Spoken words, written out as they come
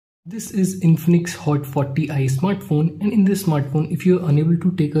This is Infinix Hot 40i smartphone, and in this smartphone if you are unable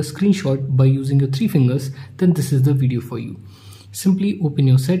to take a screenshot by using your three fingers, then this is the video for you. Simply open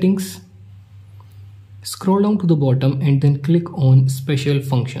your settings, scroll down to the bottom and then click on special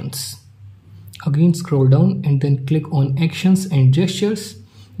functions. Again scroll down and then click on actions and gestures.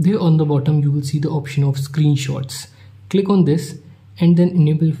 There on the bottom you will see the option of screenshots. Click on this and then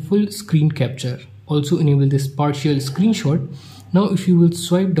enable full screen capture. Also enable this partial screenshot. Now if you will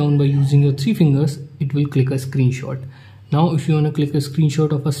swipe down by using your three fingers, it will click a screenshot. Now if you want to click a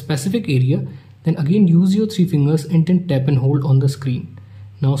screenshot of a specific area, then again use your three fingers and then tap and hold on the screen.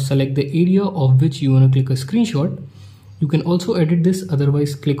 Now select the area of which you want to click a screenshot. You can also edit this,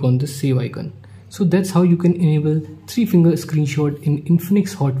 otherwise click on this save icon. So that's how you can enable three finger screenshot in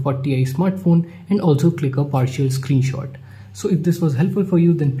Infinix Hot 40i smartphone and also click a partial screenshot. So if this was helpful for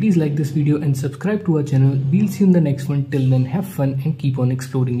you, then please like this video and subscribe to our channel. We'll see you in the next one. Till then, have fun and keep on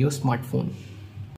exploring your smartphone.